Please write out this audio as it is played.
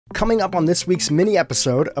coming up on this week's mini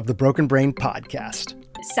episode of the Broken Brain Podcast.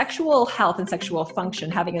 Sexual health and sexual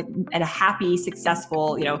function, having a happy,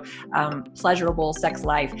 successful, pleasurable sex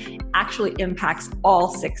life actually impacts all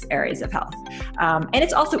 6 areas of health. And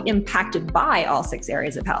it's also impacted by all 6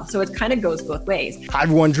 areas of health. So it kind of goes both ways. Hi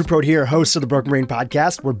everyone, Dhru here, host of the Broken Brain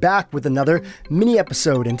Podcast. We're back with another mini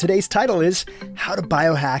episode, and today's title is How to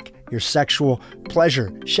Biohack Your Sexual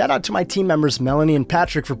Pleasure. Shout out to my team members, Melanie and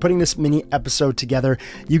Patrick, for putting this mini episode together.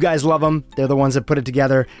 You guys love them. They're the ones that put it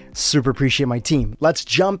together. Super appreciate my team. Let's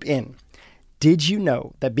jump in. Did you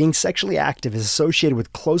know that being sexually active is associated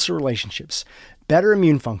with closer relationships, better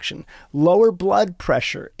immune function, lower blood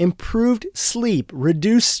pressure, improved sleep,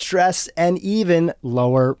 reduced stress, and even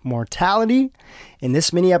lower mortality? In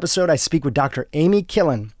this mini episode, I speak with Dr. Amy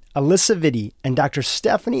Killen, Alisa Vitti, and Dr.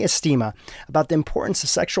 Stephanie Estima about the importance of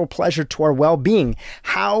sexual pleasure to our well-being,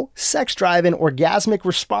 how sex drive and orgasmic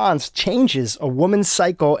response changes a woman's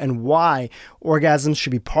cycle, and why orgasms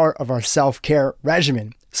should be part of our self-care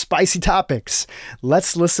regimen. Spicy topics.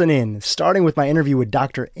 Let's listen in, starting with my interview with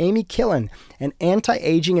Dr. Amy Killen, an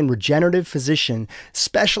anti-aging and regenerative physician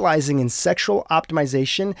specializing in sexual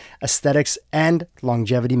optimization, aesthetics, and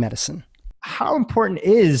longevity medicine. How important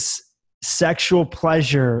is sexual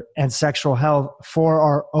pleasure and sexual health for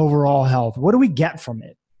our overall health? What do we get from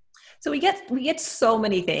it? So we get so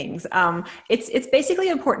many things. It's basically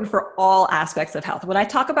important for all aspects of health. When I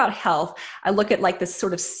talk about health, I look at like this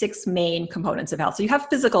sort of 6 main components of health. So you have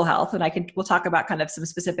physical health, and we'll talk about kind of some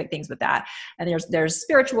specific things with that. And there's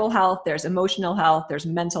spiritual health, there's emotional health, there's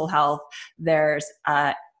mental health, there's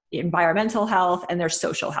environmental health, and there's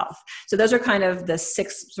social health. So those are kind of the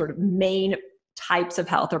 6 sort of main types of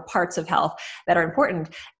health or parts of health that are important.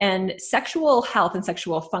 And sexual health and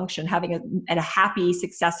sexual function, having a happy,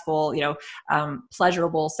 successful,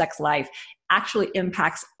 pleasurable sex life actually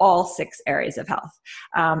impacts all 6 areas of health.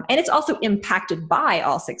 And it's also impacted by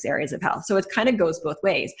all 6 areas of health. So it kind of goes both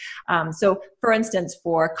ways. So for instance,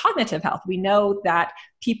 for cognitive health, we know that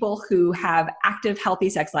people who have active, healthy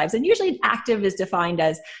sex lives, and usually active is defined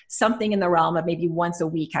as something in the realm of maybe once a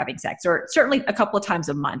week having sex, or certainly a couple of times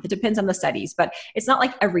a month. It depends on the studies, but it's not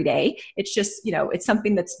like every day. It's just, it's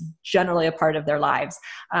something that's generally a part of their lives.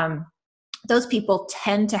 Those people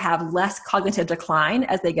tend to have less cognitive decline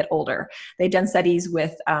as they get older. They've done studies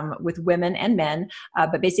with women and men,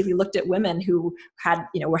 but basically looked at women who had,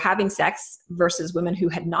 were having sex versus women who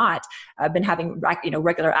had not been having,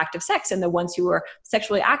 regular active sex. And the ones who were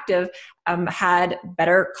sexually active had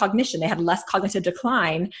better cognition. They had less cognitive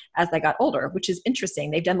decline as they got older, which is interesting.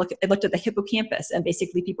 They looked at the hippocampus, and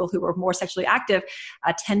basically people who were more sexually active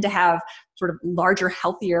tend to have sort of larger,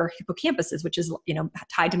 healthier hippocampuses, which is,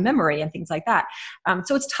 tied to memory and things like that.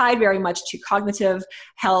 So it's tied very much to cognitive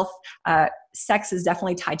health. Sex is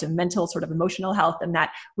definitely tied to mental, sort of emotional health, and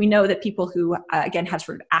that we know that people who, again, have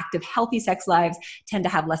sort of active, healthy sex lives tend to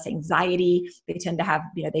have less anxiety. They tend to have,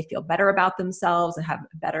 they feel better about themselves and have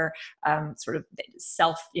better sort of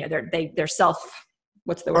self, their self,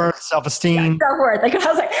 what's the word? Self-esteem. Yeah, self-worth. Like,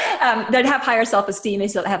 I was like, they'd have higher self-esteem. They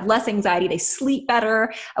still have less anxiety. They sleep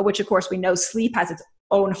better, which of course we know sleep has its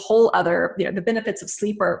own whole other, the benefits of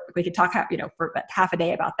sleep are, we could talk, for half a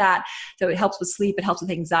day about that. So it helps with sleep. It helps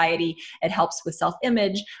with anxiety. It helps with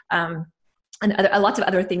self-image. And lots of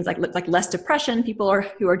other things like less depression. People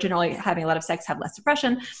who are generally having a lot of sex have less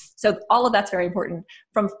depression. So all of that's very important.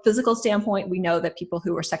 From a physical standpoint, we know that people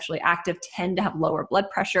who are sexually active tend to have lower blood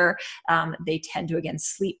pressure. They tend to, again,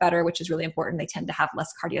 sleep better, which is really important. They tend to have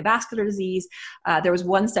less cardiovascular disease. There was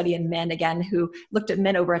one study in men, again, who looked at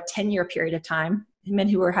men over a 10-year period of time, men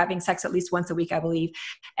who were having sex at least once a week, I believe.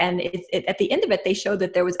 And at the end of it, they showed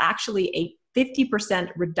that there was actually a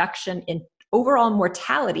 50% reduction in overall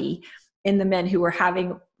mortality in the men who were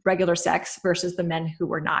having regular sex versus the men who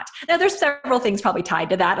were not. Now, there's several things probably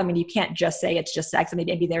tied to that. I mean, you can't just say it's just sex. I mean,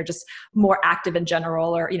 maybe they're just more active in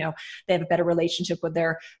general, or, they have a better relationship with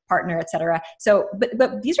their partner, et cetera. So,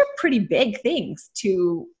 but these are pretty big things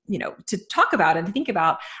to talk about and to think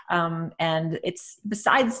about. And it's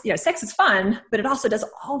besides, sex is fun, but it also does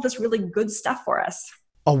all this really good stuff for us.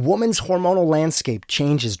 A woman's hormonal landscape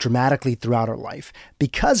changes dramatically throughout her life.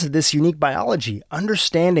 Because of this unique biology,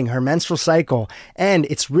 understanding her menstrual cycle and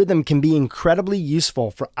its rhythm can be incredibly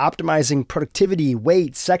useful for optimizing productivity,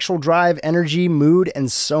 weight, sexual drive, energy, mood,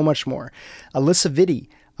 and so much more. Alisa Vitti,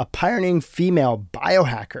 a pioneering female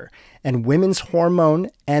biohacker and women's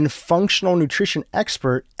hormone and functional nutrition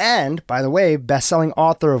expert, and, by the way, best-selling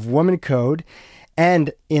author of Woman Code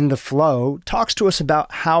and In the Flow, talks to us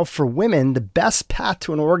about how for women, the best path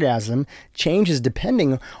to an orgasm changes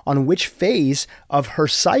depending on which phase of her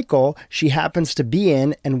cycle she happens to be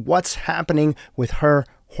in and what's happening with her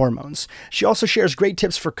hormones. She also shares great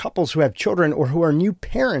tips for couples who have children or who are new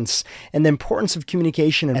parents and the importance of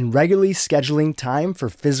communication and regularly scheduling time for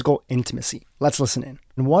physical intimacy. Let's listen in.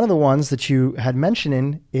 And one of the ones that you had mentioned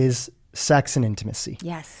in is sex and intimacy.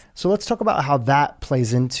 Yes. So let's talk about how that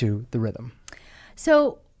plays into the rhythm.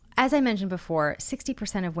 So as I mentioned before,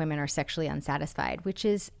 60% of women are sexually unsatisfied, which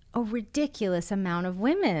is a ridiculous amount of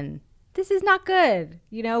women. This is not good.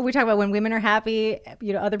 We talk about when women are happy,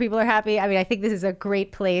 other people are happy. I mean, I think this is a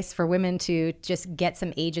great place for women to just get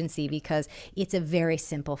some agency because it's a very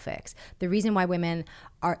simple fix. The reason why women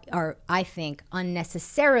are, I think,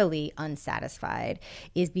 unnecessarily unsatisfied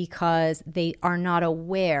is because they are not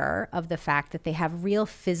aware of the fact that they have real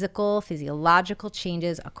physiological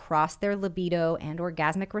changes across their libido and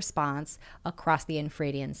orgasmic response across the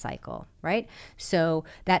infradian cycle, right? So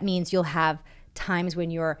that means you'll have times when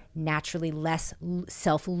you're naturally less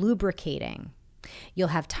self-lubricating. You'll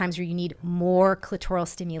have times where you need more clitoral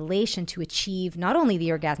stimulation to achieve not only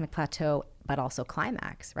the orgasmic plateau, but also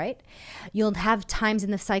climax, right? You'll have times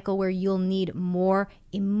in the cycle where you'll need more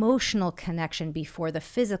emotional connection before the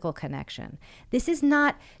physical connection. This is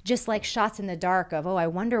not just like shots in the dark of, oh, I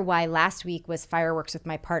wonder why last week was fireworks with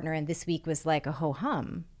my partner and this week was like a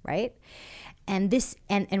ho-hum, right? And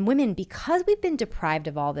women, because we've been deprived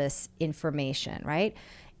of all this information, right?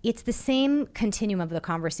 It's the same continuum of the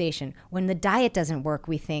conversation. When the diet doesn't work,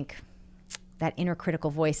 we think that inner critical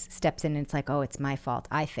voice steps in and it's like, oh, it's my fault.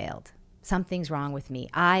 I failed. Something's wrong with me.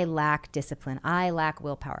 I lack discipline. I lack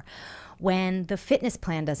willpower. When the fitness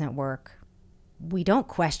plan doesn't work, we don't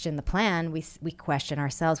question the plan. We question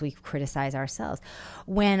ourselves. We criticize ourselves.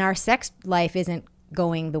 When our sex life isn't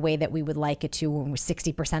going the way that we would like it to, when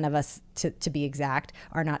 60% of us, to be exact,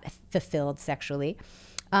 are not fulfilled sexually,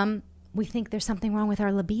 we think there's something wrong with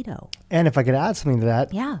our libido. And if I could add something to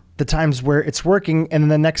that, yeah, the times where it's working and then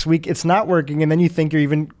the next week it's not working, and then you think you're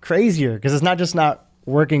even crazier because it's not just not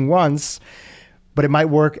working once, but it might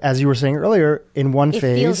work, as you were saying earlier, in one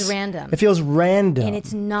phase. It feels random. It feels random. And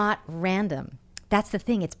it's not random. That's the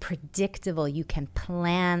thing. It's predictable. You can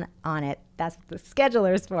plan on it. That's what the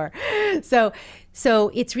scheduler is for. So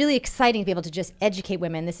it's really exciting to be able to just educate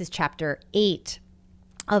women. This is chapter 8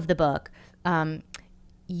 of the book.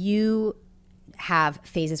 You have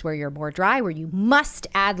phases where you're more dry, where you must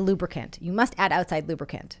add lubricant. You must add outside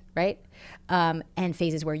lubricant, right? And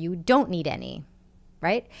phases where you don't need any,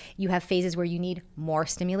 right? You have phases where you need more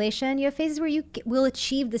stimulation. You have phases where you will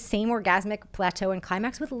achieve the same orgasmic plateau and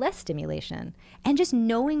climax with less stimulation. And just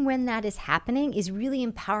knowing when that is happening is really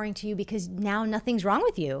empowering to you because now nothing's wrong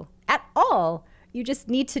with you at all. You just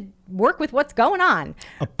need to work with what's going on.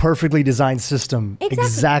 A perfectly designed system.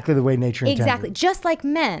 Exactly the way nature intended. Exactly. Just like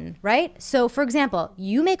men, right? So for example,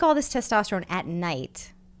 you make all this testosterone at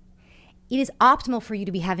night. It is optimal for you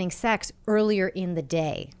to be having sex earlier in the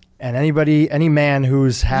day. And any man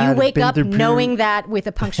who's had you wake been up through knowing that with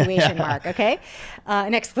a punctuation mark, okay?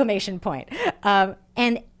 An exclamation point.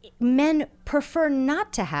 And men prefer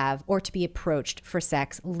not to have or to be approached for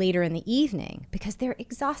sex later in the evening because they're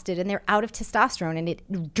exhausted and they're out of testosterone and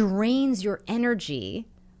it drains your energy.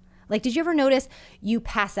 Like, did you ever notice you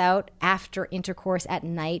pass out after intercourse at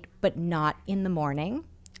night but not in the morning?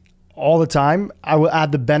 All the time. I will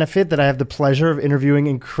add the benefit that I have the pleasure of interviewing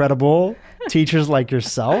incredible teachers like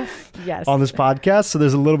yourself on this podcast. So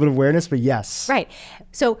there's a little bit of awareness, but yes. Right.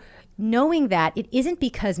 So knowing that it isn't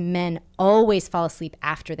because men always fall asleep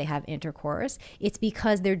after they have intercourse. It's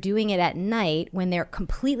because they're doing it at night when they're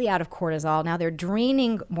completely out of cortisol. Now they're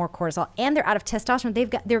draining more cortisol and they're out of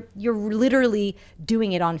testosterone. You're literally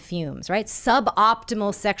doing it on fumes, right?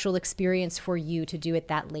 Suboptimal sexual experience for you to do it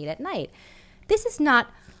that late at night. This is not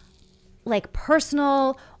like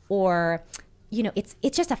personal or,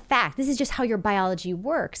 it's just a fact. This is just how your biology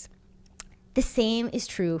works. The same is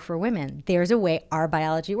true for women. There's a way our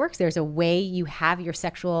biology works. There's a way you have your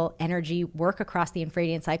sexual energy work across the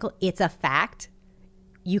infradian cycle. It's a fact.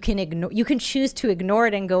 You can choose to ignore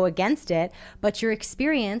it and go against it, but your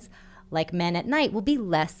experience, like men at night, will be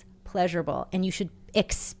less pleasurable. And you should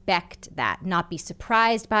expect that, not be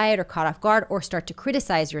surprised by it or caught off guard or start to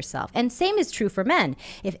criticize yourself. And same is true for men.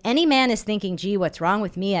 If any man is thinking, gee, what's wrong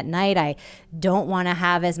with me at night? I don't want to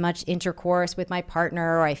have as much intercourse with my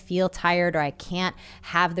partner, or I feel tired, or I can't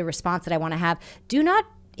have the response that I want to have. Do not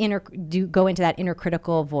go into that inner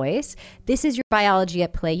critical voice. This is your biology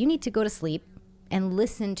at play. You need to go to sleep and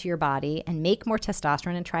listen to your body and make more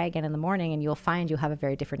testosterone and try again in the morning, and you'll find you'll have a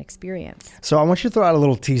very different experience. So I want you to throw out a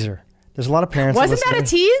little teaser. There's a lot of parents. Wasn't that a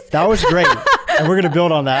tease? That was great. And we're going to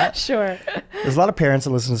build on that. Sure. There's a lot of parents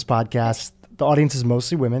that listen to this podcast. The audience is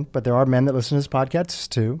mostly women, but there are men that listen to this podcast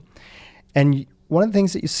too. And one of the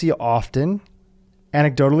things that you see often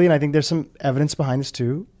anecdotally, and I think there's some evidence behind this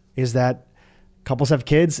too, is that couples have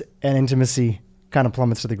kids and intimacy kind of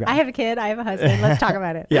plummets to the ground. I have a kid. I have a husband. Let's talk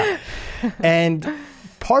about it. Yeah. And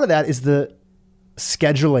part of that is the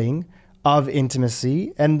scheduling of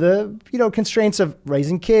intimacy and the, constraints of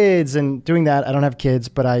raising kids and doing that. I don't have kids,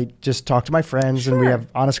 but I just talk to my friends and we have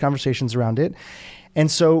honest conversations around it.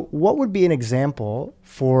 And so what would be an example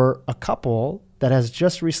for a couple that has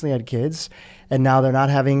just recently had kids and now they're not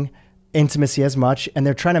having intimacy as much and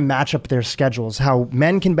they're trying to match up their schedules, how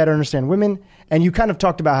men can better understand women? And you kind of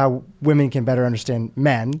talked about how women can better understand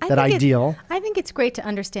men, that ideal. I think it's great to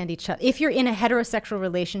understand each other. If you're in a heterosexual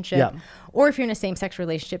relationship or if you're in a same-sex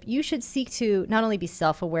relationship, you should seek to not only be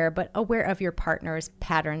self-aware, but aware of your partner's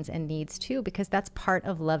patterns and needs too, because that's part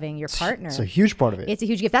of loving your partner. It's a huge part of it. It's a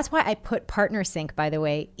huge gift. That's why I put Partner Sync, by the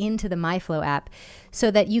way, into the MyFlow app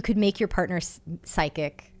so that you could make your partner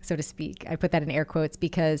psychic, so to speak. I put that in air quotes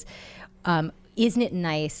because isn't it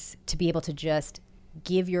nice to be able to just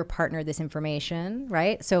give your partner this information,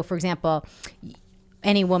 right? So for example,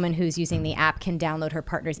 any woman who's using the app can download her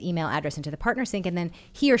partner's email address into the Partner Sync, and then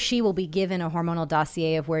he or she will be given a hormonal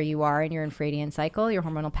dossier of where you are in your infradian cycle, your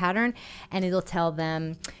hormonal pattern, and it'll tell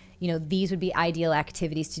them, these would be ideal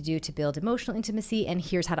activities to do to build emotional intimacy, and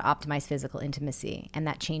here's how to optimize physical intimacy. And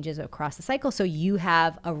that changes across the cycle. So you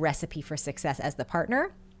have a recipe for success as the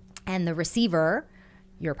partner, and the receiver,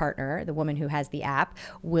 your partner, the woman who has the app,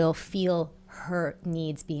 will feel her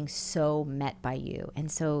needs being so met by you.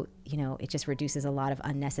 And so, it just reduces a lot of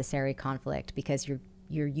unnecessary conflict because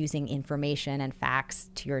you're using information and facts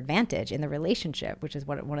to your advantage in the relationship, which is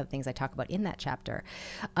one of the things I talk about in that chapter.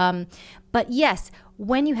 But yes,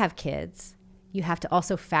 when you have kids, you have to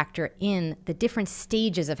also factor in the different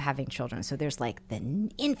stages of having children. So there's like the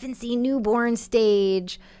infancy, newborn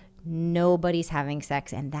stage. Nobody's having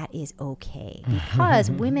sex, and that is okay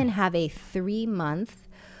because women have a 3-month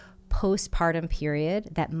postpartum period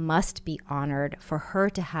that must be honored. For her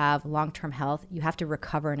to have long-term health, you have to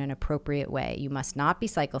recover in an appropriate way. You must not be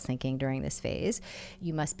cycle syncing during this phase.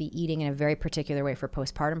 You must be eating in a very particular way for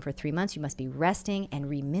postpartum for 3 months. You must be resting and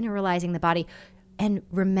remineralizing the body. And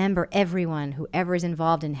remember, everyone, whoever is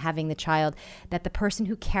involved in having the child, that the person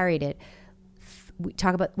who carried it,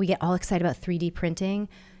 we get all excited about 3D printing.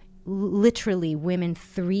 Literally, women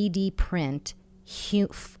 3D print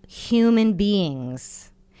human beings.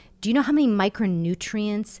 Do you know how many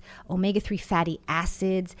micronutrients, omega-3 fatty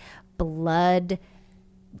acids, blood,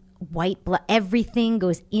 white blood, everything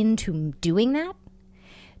goes into doing that?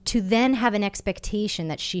 To then have an expectation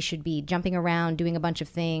that she should be jumping around, doing a bunch of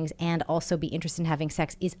things, and also be interested in having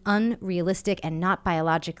sex is unrealistic and not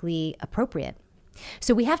biologically appropriate.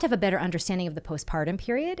 So we have to have a better understanding of the postpartum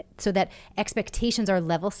period so that expectations are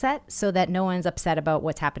level set so that no one's upset about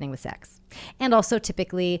what's happening with sex. And also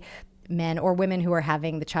typically men or women who are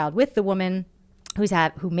having the child with the woman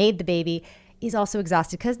who made the baby is also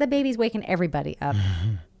exhausted because the baby's waking everybody up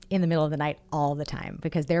in the middle of the night all the time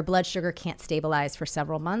because their blood sugar can't stabilize for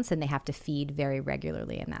several months and they have to feed very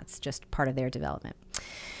regularly, and that's just part of their development.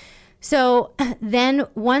 So then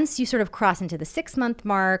once you sort of cross into the 6-month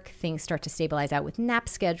mark, things start to stabilize out with nap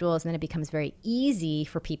schedules, and then it becomes very easy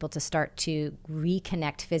for people to start to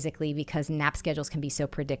reconnect physically because nap schedules can be so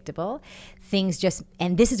predictable.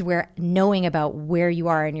 And this is where knowing about where you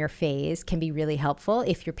are in your phase can be really helpful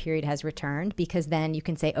if your period has returned, because then you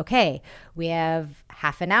can say, okay, we have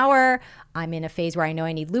half an hour. I'm in a phase where I know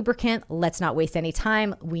I need lubricant. Let's not waste any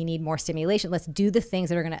time. We need more stimulation. Let's do the things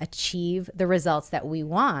that are going to achieve the results that we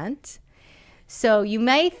want. So you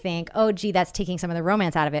may think, oh, gee, that's taking some of the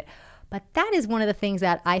romance out of it. But that is one of the things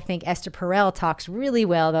that I think Esther Perel talks really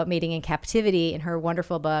well about mating in captivity in her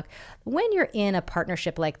wonderful book. When you're in a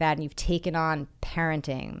partnership like that and you've taken on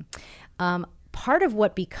parenting, part of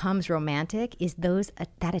what becomes romantic is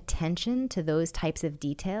that attention to those types of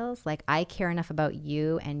details. Like, I care enough about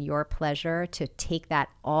you and your pleasure to take that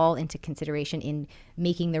all into consideration in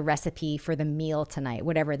making the recipe for the meal tonight,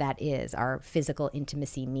 whatever that is, our physical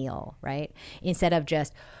intimacy meal, right? Instead of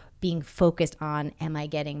just being focused on, am I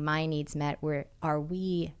getting my needs met? Are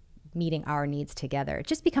we meeting our needs together? It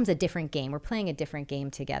just becomes a different game. We're playing a different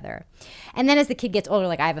game together. And then as the kid gets older,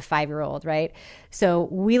 like I have a 5-year-old, right? So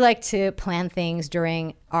we like to plan things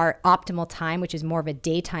during our optimal time, which is more of a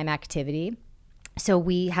daytime activity. So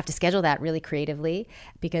we have to schedule that really creatively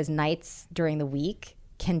because nights during the week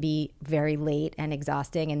can be very late and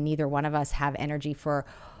exhausting, and neither one of us have energy for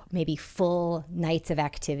maybe full nights of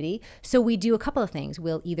activity. So we do a couple of things.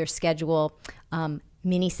 We'll either schedule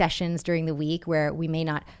mini sessions during the week where we may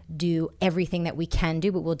not do everything that we can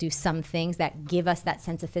do, but we'll do some things that give us that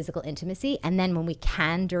sense of physical intimacy. And then when we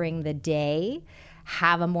can during the day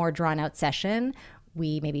have a more drawn out session,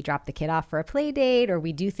 we maybe drop the kid off for a play date, or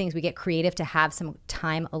we do things, we get creative to have some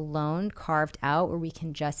time alone carved out where we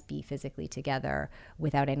can just be physically together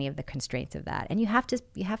without any of the constraints of that. And you have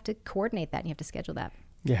to coordinate that, and you have to schedule that.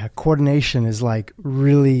 Yeah, coordination is like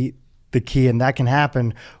really the key, and that can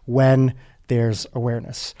happen when there's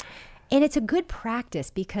awareness. And it's a good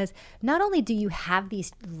practice because not only do you have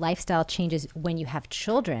these lifestyle changes when you have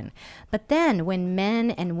children, but then when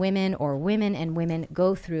men and women or women and women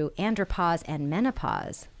go through andropause and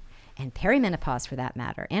menopause, and perimenopause for that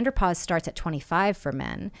matter. Andropause starts at 25 for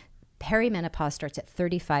men. Perimenopause starts at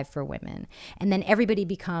 35 for women. And then everybody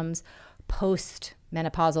becomes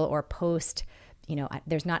post-menopausal or post,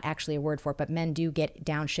 there's not actually a word for it, but men do get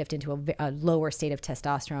downshift into a lower state of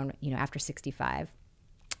testosterone, after 65.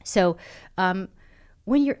 So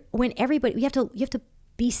when everybody, you have to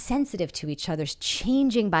be sensitive to each other's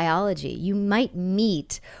changing biology. You might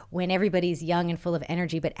meet when everybody's young and full of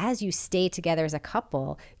energy, but as you stay together as a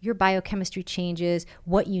couple, your biochemistry changes,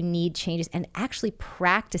 what you need changes, and actually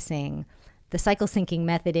practicing the cycle syncing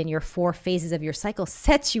method in your 4 phases of your cycle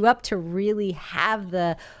sets you up to really have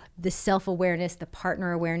the self-awareness, the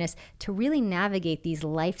partner awareness, to really navigate these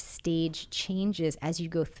life stage changes as you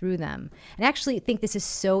go through them. And I actually think this is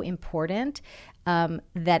so important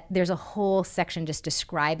that there's a whole section just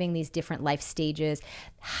describing these different life stages,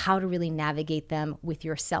 how to really navigate them with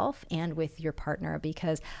yourself and with your partner,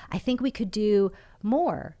 because I think we could do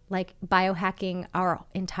more, like biohacking our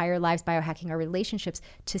entire lives, biohacking our relationships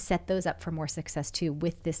to set those up for more success too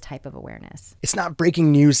with this type of awareness. It's not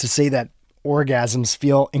breaking news to say that orgasms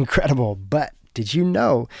feel incredible, but did you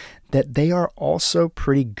know that they are also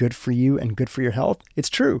pretty good for you and good for your health? It's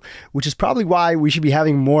true, which is probably why we should be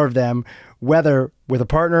having more of them, whether with a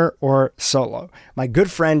partner or solo. My good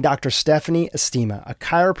friend, Dr. Stephanie Estima, a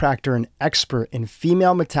chiropractor and expert in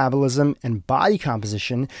female metabolism and body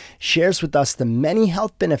composition, shares with us the many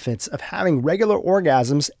health benefits of having regular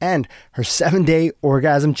orgasms and her 7-day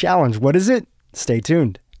orgasm challenge. What is it? Stay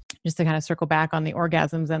tuned. Just to kind of circle back on the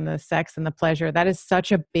orgasms and the sex and the pleasure, that is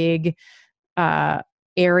such a big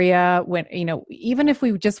area when, even if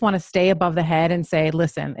we just want to stay above the head and say,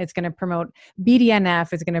 listen, it's going to promote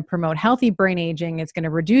BDNF, it's going to promote healthy brain aging, it's going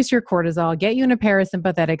to reduce your cortisol, get you in a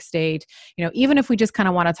parasympathetic state. Even if we just kind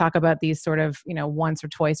of want to talk about these sort of, once or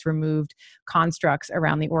twice removed constructs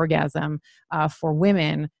around the orgasm for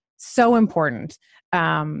women, so important.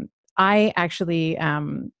 I actually,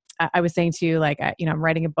 I was saying to you, I'm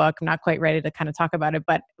writing a book. I'm not quite ready to kind of talk about it,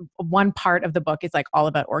 but one part of the book is all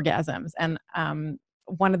about orgasms. And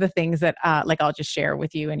one of the things that I'll just share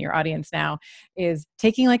with you and your audience now is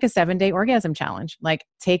taking a 7-day orgasm challenge.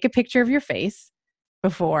 Take a picture of your face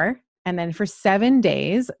before, and then for 7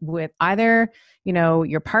 days with either,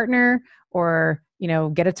 your partner or,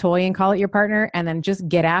 get a toy and call it your partner, and then just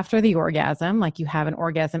get after the orgasm. Like you have an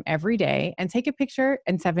orgasm every day, and take a picture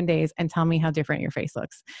in 7 days and tell me how different your face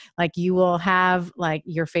looks. You will have,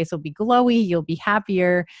 your face will be glowy, you'll be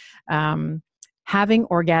happier. Having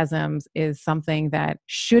orgasms is something that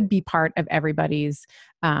should be part of everybody's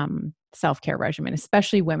self-care regimen,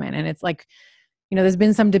 especially women. And it's there's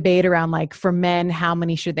been some debate around for men, how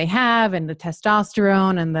many should they have, and the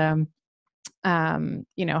testosterone and the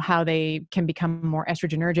how they can become more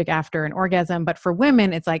estrogenergic after an orgasm. But for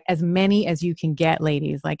women, it's as many as you can get,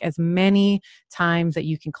 ladies, as many times that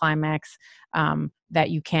you can climax, that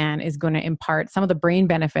you can, is going to impart some of the brain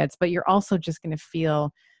benefits, but you're also just going to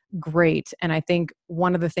feel great. And I think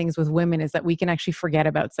one of the things with women is that we can actually forget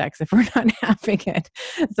about sex if we're not having it.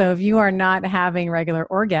 So if you are not having regular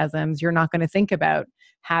orgasms, you're not going to think about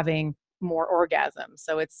having more orgasms.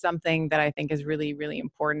 So it's something that I think is really, really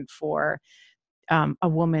important for a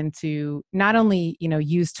woman to not only,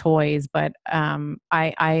 use toys, but I'm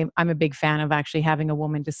a big fan of actually having a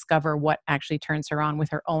woman discover what actually turns her on with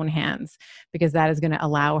her own hands, because that is going to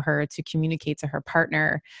allow her to communicate to her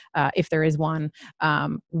partner, if there is one,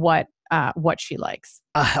 what she likes.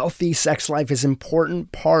 A healthy sex life is an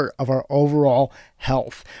important part of our overall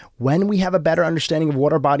health. When we have a better understanding of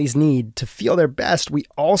what our bodies need to feel their best, we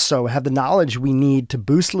also have the knowledge we need to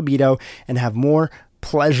boost libido and have more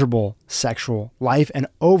pleasurable sexual life and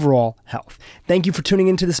overall health. Thank you for tuning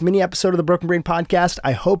into this mini episode of the Broken Brain Podcast.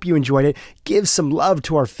 I hope you enjoyed it. Give some love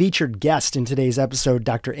to our featured guest in today's episode,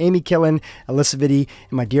 Dr. Amy Killen, Alisa Vitti,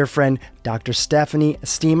 and my dear friend, Dr. Stephanie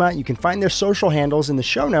Estima. You can find their social handles in the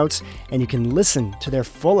show notes, and you can listen to their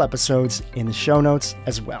full episodes in the show notes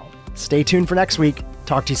as well. Stay tuned for next week.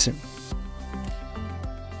 Talk to you soon.